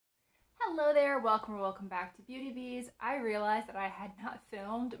Hello there, welcome or welcome back to Beauty Bees. I realized that I had not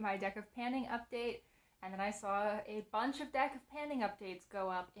filmed my deck of panning update, and then I saw a bunch of deck of panning updates go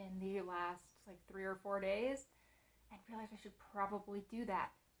up in the last like 3 or 4 days, and realized I should probably do that.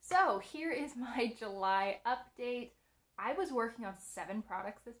 So here is my July update. I was working on 7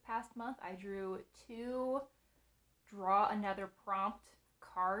 products this past month. I drew 2 Draw Another Prompt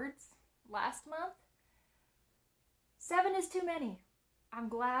cards last month. 7 is too many. I'm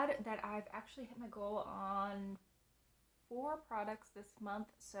glad that I've actually hit my goal on 4 products this month,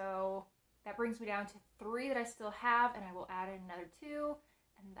 so that brings me down to 3 that I still have, and I will add in another 2,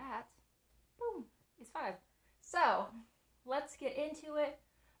 and that, boom, is 5. So let's get into it.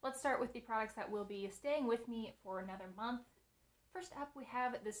 Let's start with the products that will be staying with me for another month. First up, we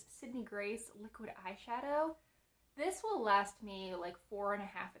have this Sydney Grace liquid eyeshadow. This will last me like 4.5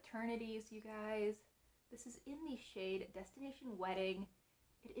 eternities, you guys. This is in the shade Destination Wedding.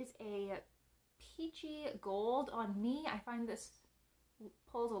 It is a peachy gold on me. I find this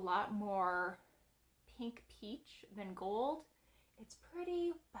pulls a lot more pink peach than gold. It's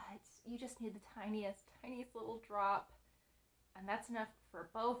pretty, but you just need the tiniest little drop. And that's enough for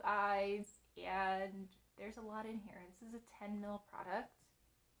both eyes. And there's a lot in here. This is a 10 ml product.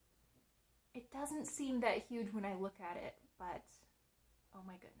 It doesn't seem that huge when I look at it, but oh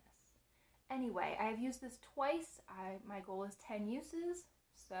my goodness. Anyway, I've used this twice. My goal is 10 uses,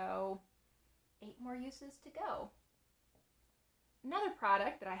 so 8 more uses to go. Another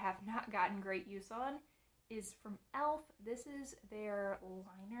product that I have not gotten great use on is from e.l.f. This is their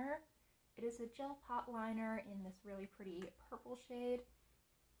liner. It is a gel pot liner in this really pretty purple shade.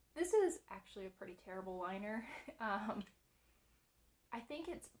 This is actually a pretty terrible liner. I think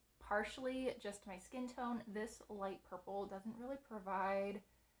it's partially just my skin tone. This light purple doesn't really provide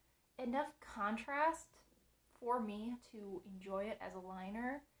enough contrast for me to enjoy it as a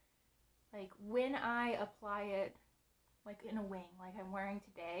liner. Like when I apply it like in a wing like I'm wearing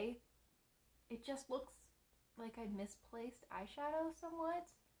today, it just looks like I misplaced eyeshadow somewhat.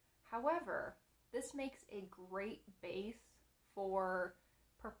 However, this makes a great base for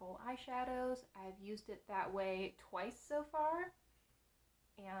purple eyeshadows. I've used it that way twice so far,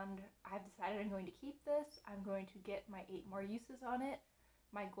 and I've decided I'm going to keep this. I'm going to get my 8 more uses on it.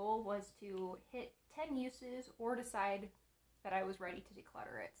 My goal was to hit 10 uses or decide that I was ready to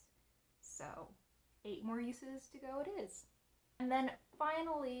declutter it. So 8 more uses to go it is. And then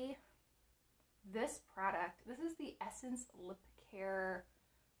finally, this product. This is the Essence Lip Care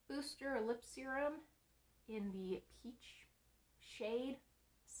Booster Lip Serum in the peach shade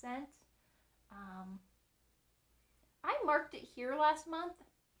scent. I marked it here last month,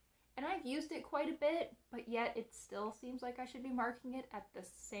 and I've used it quite a bit, but yet it still seems like I should be marking it at the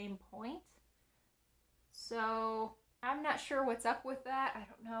same point. So I'm not sure what's up with that. I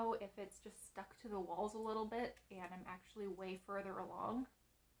don't know if it's just stuck to the walls a little bit and I'm actually way further along.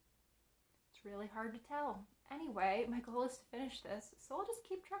 It's really hard to tell. Anyway, my goal is to finish this, so I'll just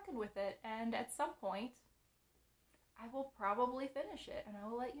keep trucking with it, and at some point I will probably finish it and I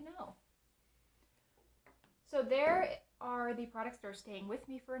will let you know. So there are the products that are staying with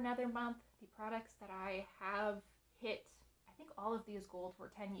me for another month. The products that I have hit, I think all of these goals were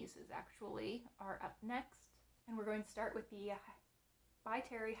 10 uses actually, are up next. And we're going to start with the By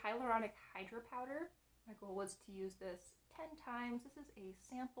Terry Hyaluronic Hydra Powder. My goal was to use this 10 times. This is a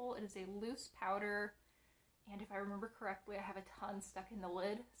sample. It is a loose powder. And if I remember correctly, I have a ton stuck in the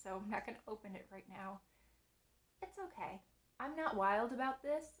lid, so I'm not going to open it right now. It's okay. I'm not wild about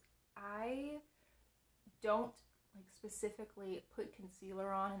this. I don't like specifically put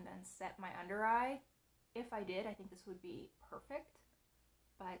concealer on and then set my under eye. If I did, I think this would be perfect,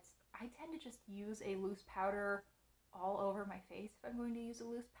 but I tend to just use a loose powder all over my face if I'm going to use a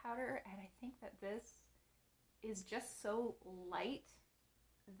loose powder, and I think that this is just so light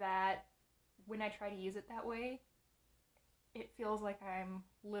that when I try to use it that way, it feels like I'm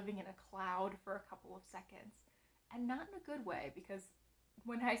living in a cloud for a couple of seconds, and not in a good way, because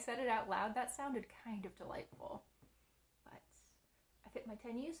when I said it out loud, that sounded kind of delightful. But I've hit my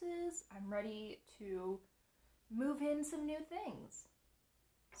 10 uses. I'm ready to move in some new things.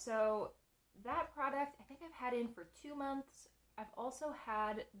 So that product, I think I've had in for 2 months. I've also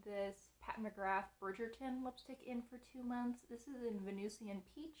had this Pat McGrath Bridgerton lipstick in for 2 months. This is in Venusian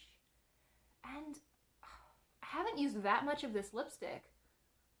Peach. And I haven't used that much of this lipstick,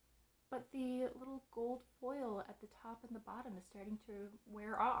 but the little gold foil at the top and the bottom is starting to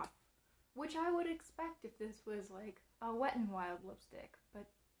wear off, which I would expect if this was like a Wet n Wild lipstick, but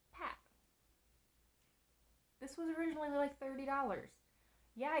Pat. This was originally like $30.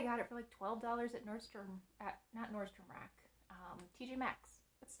 Yeah, I got it for like $12 at Nordstrom, not Nordstrom Rack, TJ Maxx,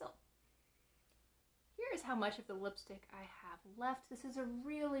 but still. here's how much of the lipstick I have left. This is a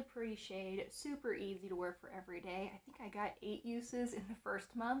really pretty shade, super easy to wear for every day. I think I got 8 uses in the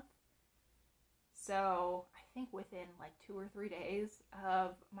first month. So I think within like 2 or 3 days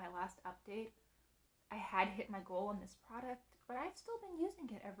of my last update, I had hit my goal on this product, but I've still been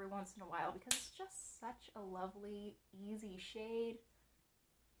using it every once in a while because it's just such a lovely, easy shade.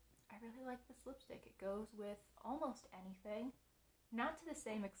 I really like this lipstick. It goes with almost anything. Not to the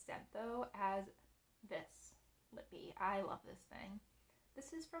same extent though as this Lippy. I love this thing.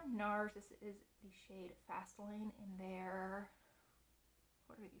 This is from NARS. This is the shade Fastlane in their,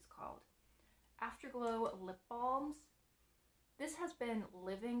 what are these called? Afterglow lip balms. This has been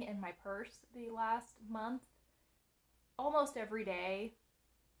living in my purse the last month, almost every day,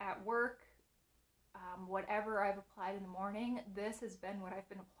 at work, whatever I've applied in the morning. This has been what I've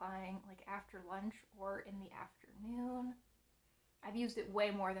been applying like after lunch or in the afternoon. I've used it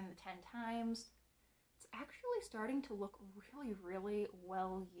way more than the 10 times. It's actually starting to look really, really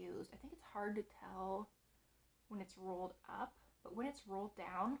well used. I think it's hard to tell when it's rolled up, but when it's rolled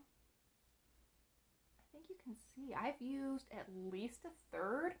down, I think you can see I've used at least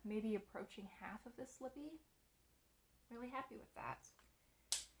 1/3, maybe approaching half of this Lippy. Really happy with that.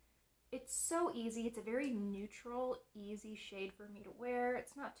 It's so easy. It's a very neutral, easy shade for me to wear.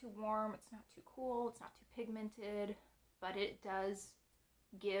 It's not too warm, it's not too cool, it's not too pigmented, but it does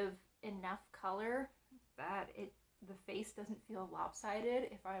give enough color that the face doesn't feel lopsided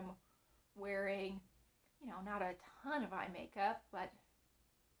if I'm wearing, you know, not a ton of eye makeup, but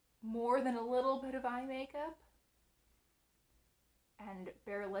more than a little bit of eye makeup. And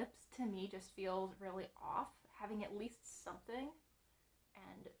bare lips to me just feels really off, having at least something,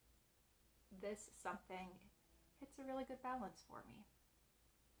 and this something hits a really good balance for me.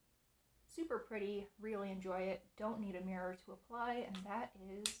 Super pretty, really enjoy it, don't need a mirror to apply, and that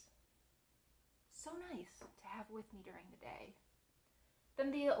is so nice to have with me during the day. Then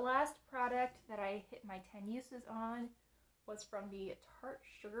the last product that I hit my 10 uses on was from the Tarte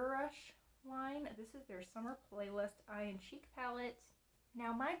Sugar Rush line. This is their Summer Playlist Eye and Cheek palette.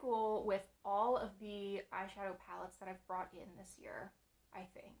 Now my goal with all of the eyeshadow palettes that I've brought in this year, I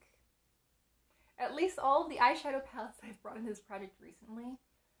think, at least all of the eyeshadow palettes that I've brought in this project recently,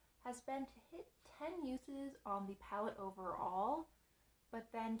 has been to hit 10 uses on the palette overall, but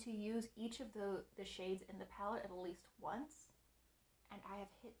then to use each of the shades in the palette at least once. And I have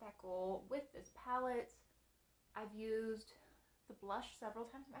hit that goal with this palette. I've used the blush several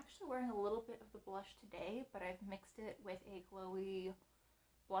times. I'm actually wearing a little bit of the blush today, but I've mixed it with a glowy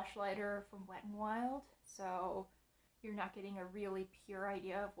blush lighter from Wet n Wild, so you're not getting a really pure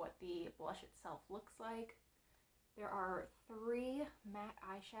idea of what the blush itself looks like. There are 3 matte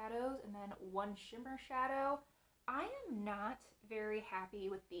eyeshadows and then 1 shimmer shadow. I am not very happy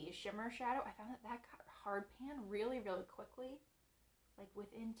with the shimmer shadow. I found that got hard pan really, really quickly. Like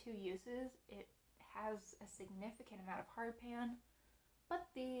within 2 uses, it has a significant amount of hard pan. But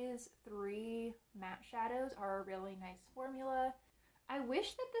these 3 matte shadows are a really nice formula. I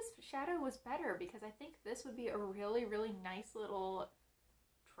wish that this shadow was better because I think this would be a really, really nice little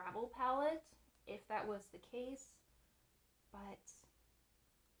travel palette if that was the case. But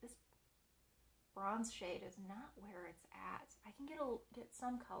this bronze shade is not where it's at. I can get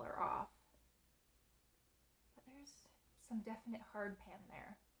some color off, but there's some definite hard pan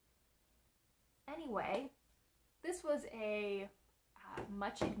there. Anyway, this was a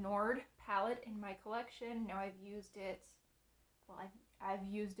much ignored palette in my collection. Now I've used it, well, I've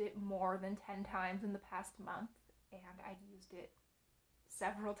used it more than 10 times in the past month, and I'd used it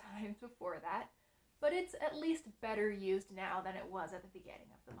several times before that. But it's at least better used now than it was at the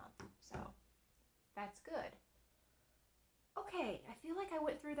beginning of the month, so that's good. Okay, I feel like I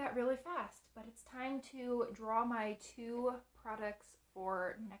went through that really fast, but it's time to draw my 2 products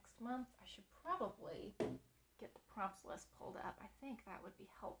for next month. I should probably get the prompts list pulled up. I think that would be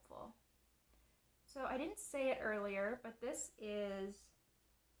helpful. So I didn't say it earlier, but this is,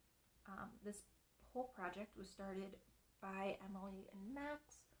 this whole project was started by Emily and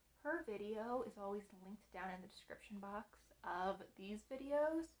Max. Her video is always linked down in the description box of these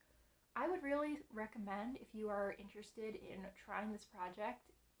videos. I would really recommend, if you are interested in trying this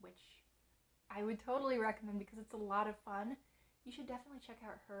project, which I would totally recommend because it's a lot of fun, you should definitely check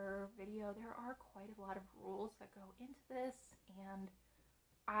out her video. There are quite a lot of rules that go into this, and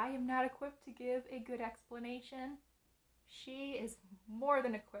I am not equipped to give a good explanation. She is more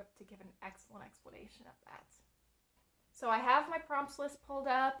than equipped to give an excellent explanation of that. So I have my prompts list pulled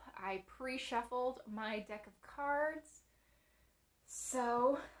up. I pre-shuffled my deck of cards.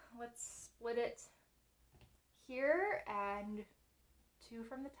 So let's split it here and 2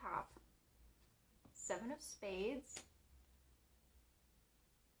 from the top. Seven of Spades,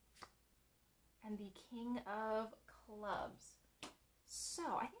 and the King of Clubs. So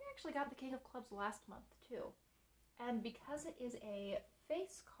I think I actually got the King of Clubs last month too. And because it is a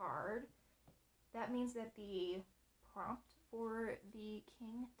face card, that means that the prompt for the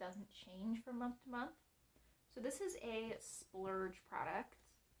King doesn't change from month to month. So this is a splurge product.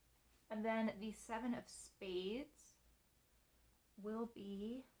 And then the Seven of Spades will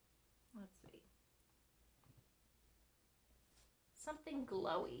be, let's see, something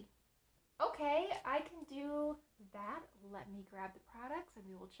glowy. Okay, I can do that. Let me grab the products and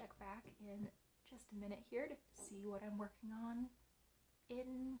we will check back in just a minute here to see what I'm working on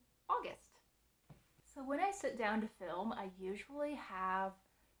in August. So when I sit down to film, I usually have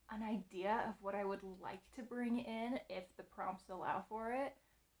an idea of what I would like to bring in if the prompts allow for it.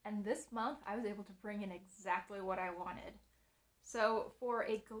 And this month I was able to bring in exactly what I wanted. So for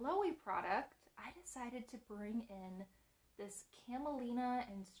a glowy product, I decided to bring in this Camelina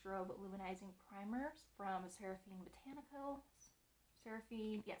and Strobe Luminizing Primer from Seraphine Botanicals.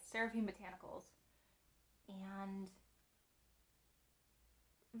 Seraphine Botanicals. And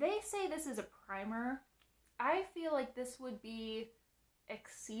they say this is a primer. I feel like this would be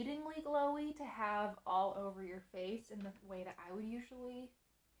exceedingly glowy to have all over your face in the way that I would usually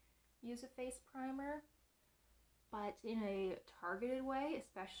use a face primer. But in a targeted way,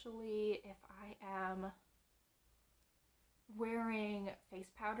 especially if I am wearing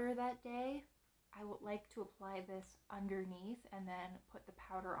face powder that day, I would like to apply this underneath and then put the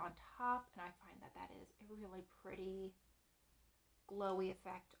powder on top, and I find that that is a really pretty glowy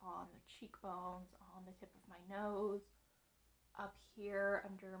effect on the cheekbones, on the tip of my nose, up here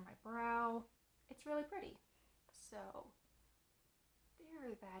under my brow. It's really pretty. So there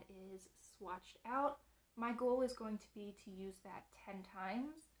that is swatched out. My goal is going to be to use that 10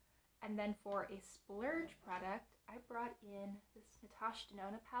 times. And then for a splurge product, I brought in this Natasha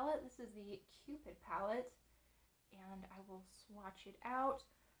Denona palette. This is the Cupid palette, and I will swatch it out.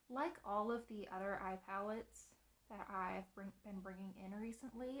 Like all of the other eye palettes that I've been bringing in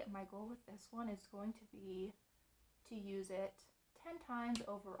recently, my goal with this one is going to be to use it 10 times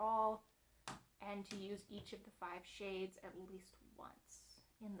overall, and to use each of the 5 shades at least once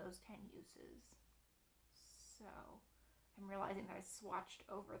in those 10 uses. So I'm realizing that I swatched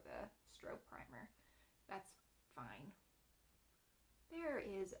over the strobe primer. That's fine. There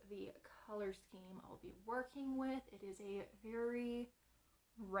is the color scheme I'll be working with. It is a very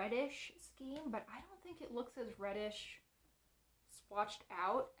reddish scheme, but I don't think it looks as reddish swatched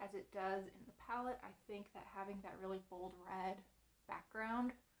out as it does in the palette. I think that having that really bold red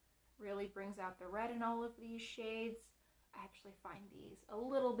background really brings out the red in all of these shades. I actually find these a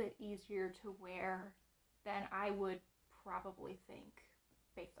little bit easier to wear than I would probably think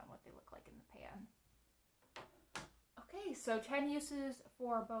based on what they look like in the pan. Okay, so 10 uses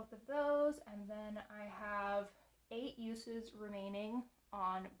for both of those, and then I have 8 uses remaining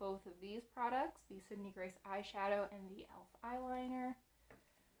on both of these products, the Sydney Grace eyeshadow and the e.l.f. eyeliner.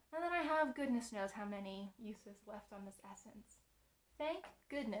 And then I have goodness knows how many uses left on this essence. Thank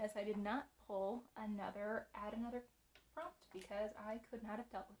goodness I did not add another prompt, because I could not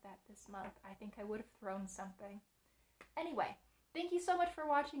have dealt with that this month. I think I would have thrown something. Anyway, thank you so much for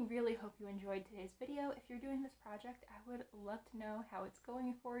watching. Really hope you enjoyed today's video. If you're doing this project, I would love to know how it's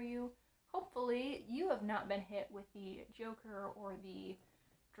going for you. Hopefully you have not been hit with the Joker or the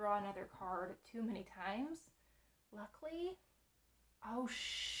draw another card too many times. Luckily, oh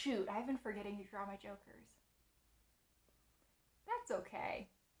shoot, I've been forgetting to draw my Jokers. That's okay.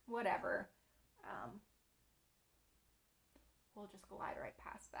 Whatever. We'll just glide right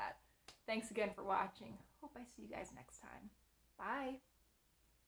past that. Thanks again for watching. Hope I see you guys next time. Bye.